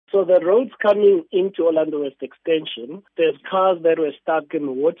So the roads coming into Orlando West Extension, there's cars that were stuck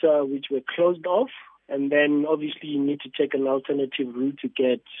in water which were closed off. And then obviously you need to take an alternative route to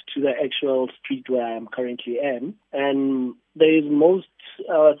get to the actual street where I am currently in. And there is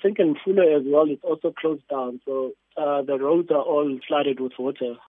I think in Fuller as well, it's also closed down. So the roads are all flooded with water.